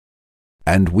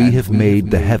And we have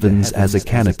made the heavens as a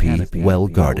canopy well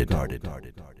guarded.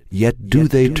 Yet do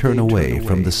they turn away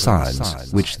from the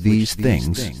signs which these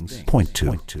things point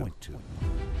to.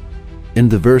 In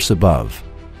the verse above,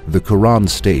 the Quran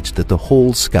states that the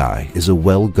whole sky is a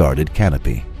well-guarded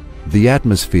canopy. The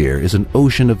atmosphere is an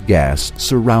ocean of gas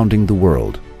surrounding the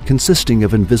world, consisting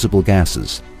of invisible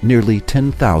gases, nearly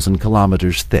 10,000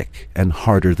 kilometers thick and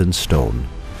harder than stone.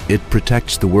 It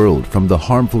protects the world from the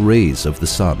harmful rays of the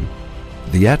sun.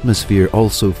 The atmosphere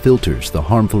also filters the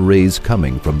harmful rays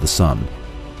coming from the sun.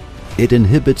 It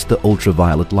inhibits the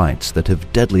ultraviolet lights that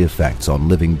have deadly effects on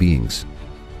living beings.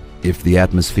 If the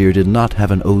atmosphere did not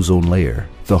have an ozone layer,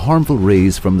 the harmful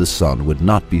rays from the sun would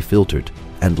not be filtered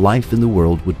and life in the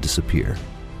world would disappear.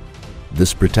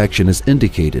 This protection is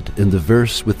indicated in the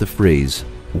verse with the phrase,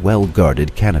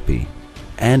 well-guarded canopy,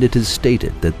 and it is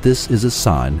stated that this is a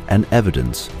sign and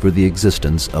evidence for the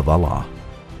existence of Allah.